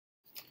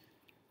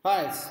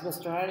Hi, this is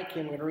Mr. Heineke.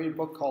 I'm going to read a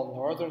book called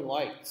Northern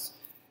Lights.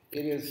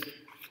 It is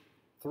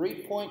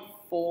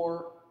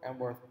 3.4 and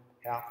worth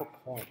half a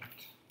point.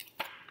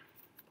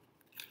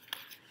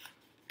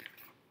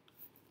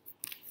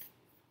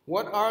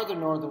 What are the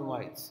Northern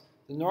Lights?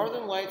 The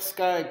Northern Light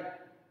sky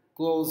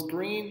glows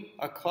green.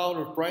 A cloud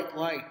of bright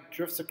light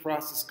drifts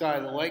across the sky.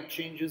 The light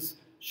changes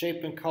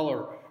shape and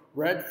color.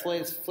 Red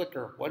flames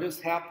flicker. What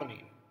is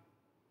happening?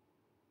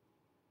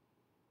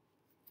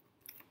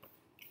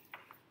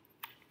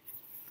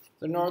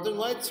 The Northern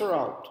Lights are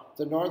out.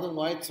 The Northern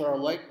Lights are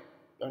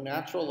a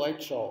natural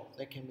light show.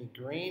 They can be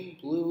green,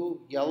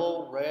 blue,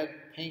 yellow, red,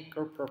 pink,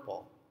 or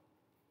purple.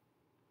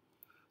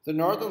 The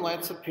Northern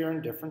Lights appear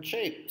in different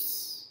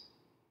shapes.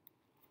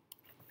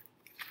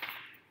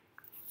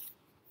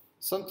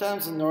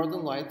 Sometimes the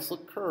Northern Lights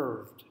look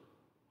curved.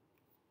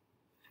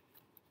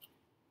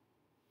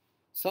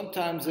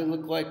 Sometimes they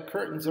look like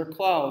curtains or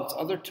clouds.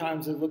 Other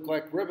times they look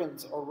like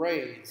ribbons or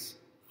rays.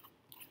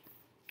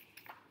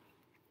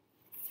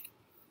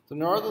 The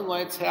Northern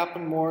Lights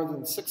happen more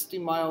than 60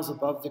 miles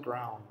above the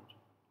ground.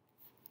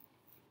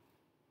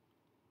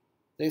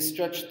 They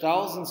stretch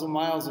thousands of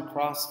miles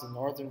across the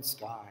northern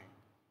sky.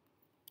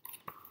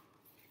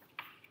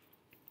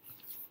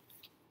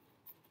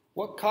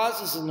 What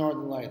causes the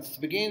Northern Lights?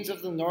 The beginnings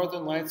of the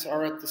Northern Lights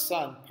are at the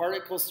sun.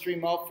 Particles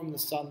stream out from the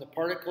sun. The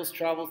particles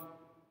travel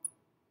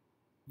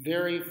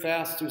very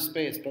fast through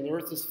space, but the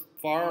Earth is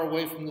far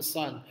away from the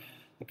sun.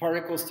 The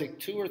particles take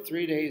 2 or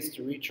 3 days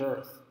to reach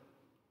Earth.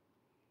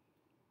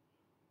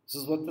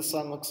 This is what the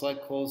sun looks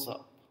like close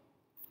up.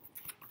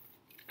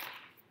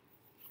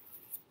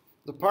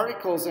 The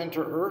particles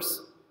enter Earth's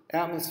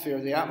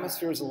atmosphere. The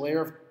atmosphere is a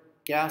layer of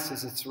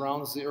gases that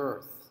surrounds the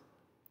Earth.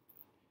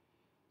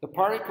 The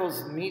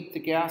particles meet the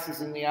gases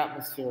in the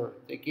atmosphere.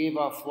 They give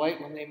off light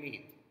when they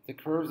meet. The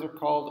curves are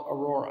called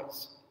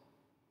auroras.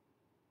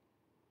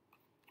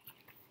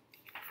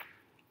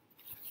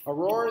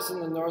 Auroras in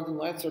the northern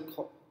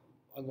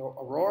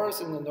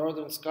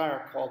sky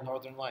are called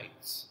northern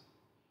lights.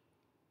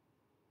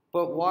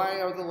 But why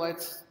are the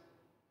lights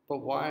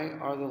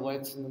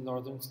in the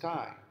northern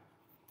sky?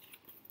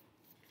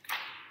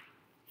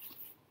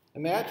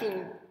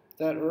 Imagine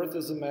that Earth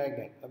is a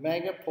magnet. A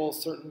magnet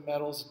pulls certain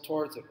metals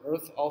towards it.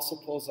 Earth also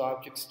pulls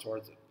objects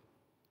towards it.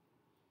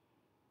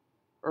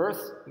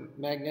 Earth's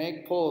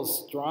magnetic pull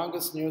is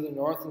strongest near the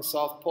north and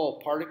south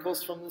pole.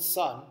 Particles from the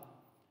sun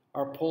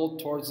are pulled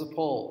towards the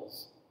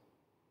poles.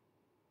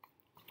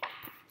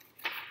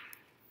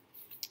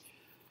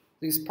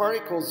 These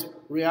particles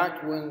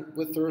react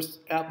with Earth's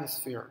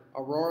atmosphere.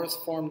 Auroras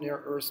form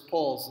near Earth's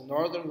poles. The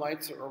Northern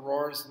Lights are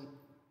auroras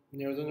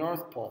near the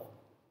North Pole.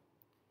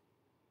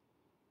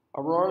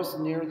 Auroras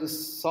near the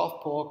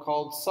South Pole are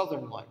called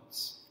Southern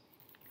Lights.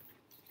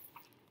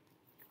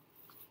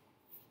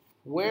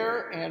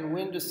 Where and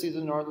when to see the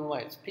Northern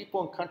Lights?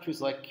 People in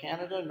countries like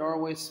Canada,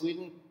 Norway,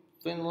 Sweden,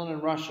 Finland,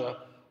 and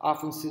Russia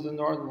often see the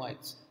Northern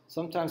Lights.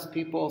 Sometimes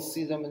people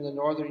see them in the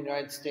northern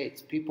United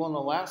States. People in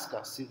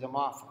Alaska see them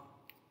often.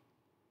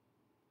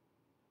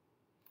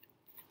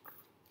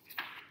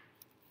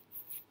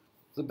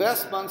 The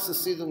best months to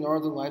see the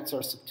Northern Lights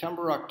are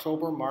September,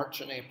 October, March,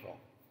 and April.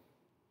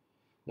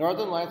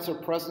 Northern Lights are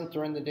present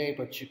during the day,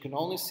 but you can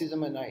only see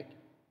them at night.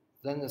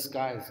 Then the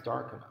sky is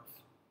dark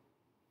enough.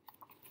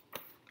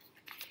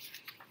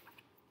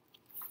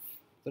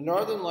 The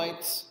Northern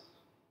Lights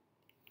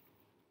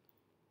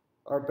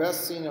are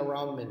best seen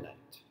around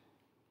midnight.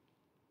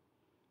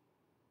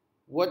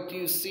 What do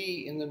you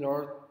see in the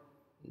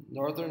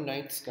northern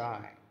night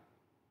sky?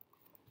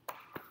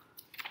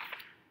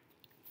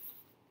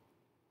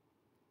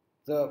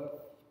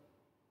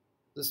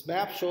 This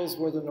map shows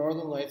where the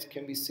Northern Lights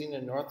can be seen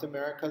in North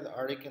America, the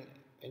Arctic,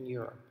 and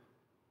Europe.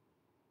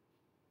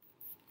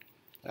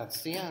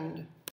 That's the end.